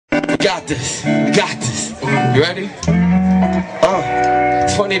got this. We got this. You ready?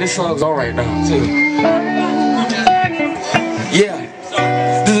 It's funny this song's on right now too. Yeah.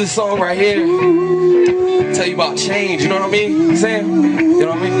 This is a song right here. Tell you about change, you know what I mean? Sam? You know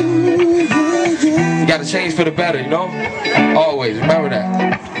what I mean? You gotta change for the better, you know? Always, remember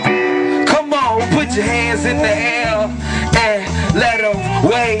that. Come on, put your hands in the air and let them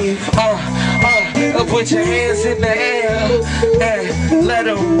wave. Put your hands in the air and let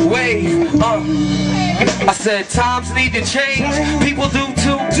them wave. I said times need to change, people do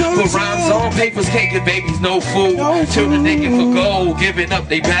too. Put rhymes on papers, can't give babies no food. Children digging for gold, giving up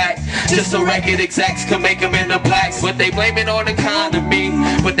they back just so record execs can make them in the blacks. But they blame it on the economy,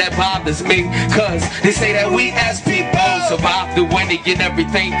 but that bothers me, cause they say that we as people survive the winning and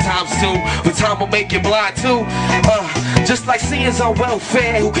everything times two, but time will make you blind too. Just like seniors on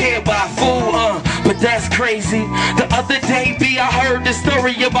welfare who can't buy food, but that's crazy. The other day, B, I heard the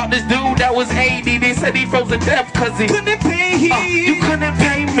story about this dude that was 80. They said he froze to death cause he couldn't pay you couldn't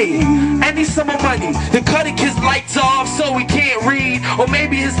pay me any sum of money. They're cutting his lights off so he can't read, or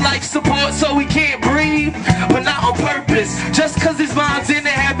maybe his life support so he can't breathe, but not on purpose. Just cause his mom's in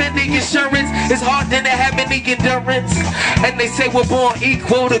there having the insurance, his heart didn't have any endurance. And they say we're born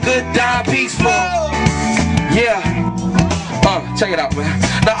equal, to good die peaceful. Yeah. Check it out, man.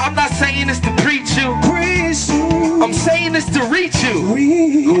 Now I'm not saying this to preach you, I'm saying this to reach you.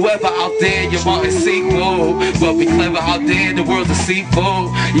 Whoever out there you want a sequel, but be clever out there, the world's a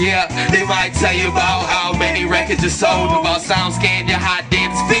sequel. Yeah, they might tell you about how many records you sold, about sound scan, your hot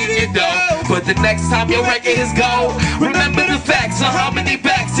dance, feed your dough. But the next time your record is gold, remember the facts on how many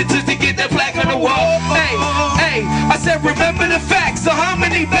backs it took to get that plaque on the wall. Hey, I said remember the facts on how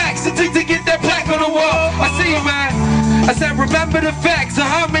many backs it took to get that plaque on the wall. I see you, man. I said remember the facts of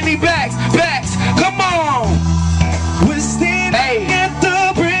how many backs, come on. We're standing at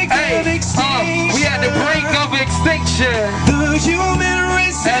the brink of extinction. We at the brink of extinction. The human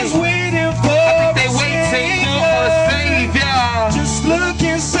race is waiting for I think they waiting for a savior. Just look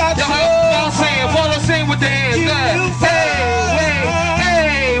inside your heart. What I'm saying with the hands up.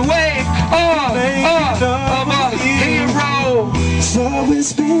 Hey, wave, of a hero. So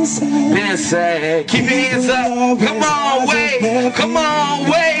it's been said. Keep your hands up. Come on, wave. Come on,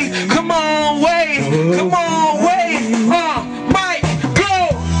 wave. Come on, wave. Come on, wave. Mike, go.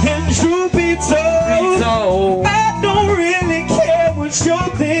 And truth be told, I don't really care what you're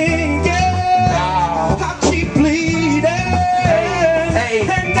thinking. I keep bleeding.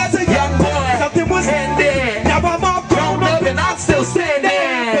 And as a young boy, nothing was ending. Now I'm all grown up and I'm still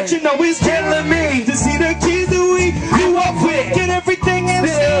standing. But you know it's killing me to see the kids that we grew up with get everything and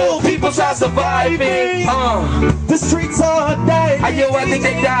still people try surviving. The streets are dying. I think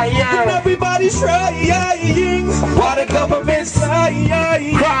they dying. And everybody's trying. While the government's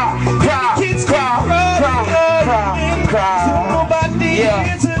crying. Cry. Kids cry. Nobody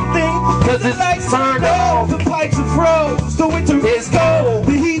hears a thing. Cause it's lights turned off. The pipes are froze. The winter is cold.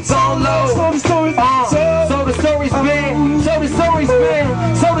 The heat's on low. So the story's been told. So the story's been. So the story's been.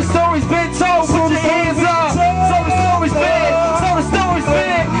 So the story's been told. Put your hands up. So the story's been. So the story's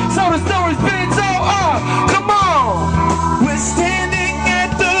been. So the story's been told. Come on. We're standing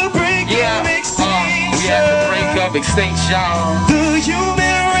at the brink of extinction. We at the brink of extinction. The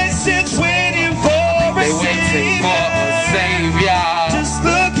human race is waiting for a savior. Just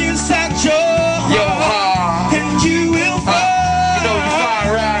look inside your heart, and you will find. You know you fine,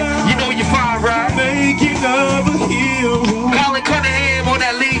 right? You know you fine, right? Making of a hero. Colin Cunningham on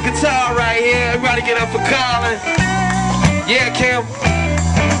that lead guitar right here. Everybody get up for Colin. Yeah, Kim.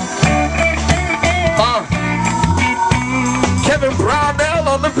 Kevin Brownell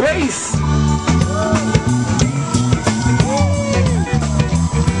on the bass.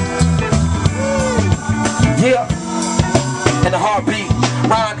 Yeah. And the heartbeat.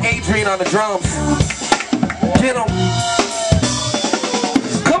 Ron Adrian on the drums. Get 'em.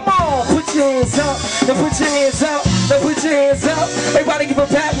 Come on, put your hands up. Now put your hands up. Now put your hands up. Everybody give a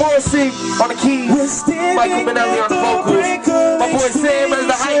Pat Morrissey on the keys. Michael Minnelli on the vocals. My boy Sam is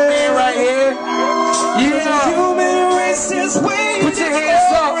the hype man right here. Yeah. Put your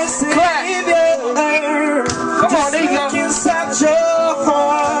hands up. Clap. Come on, there you go.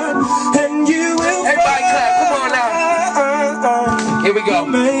 Everybody clap. Come on now. Here we go.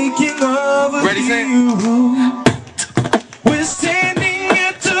 Ready, Sam? We're standing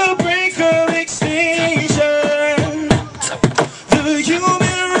at the brink of extinction. The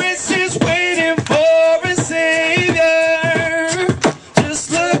human race is waiting for a savior.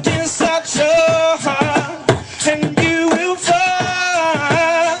 Just look inside your heart, and you will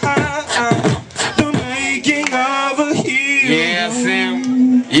find the making of a hero. Yeah,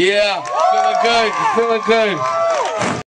 Sam. Yeah, feeling good, feeling good.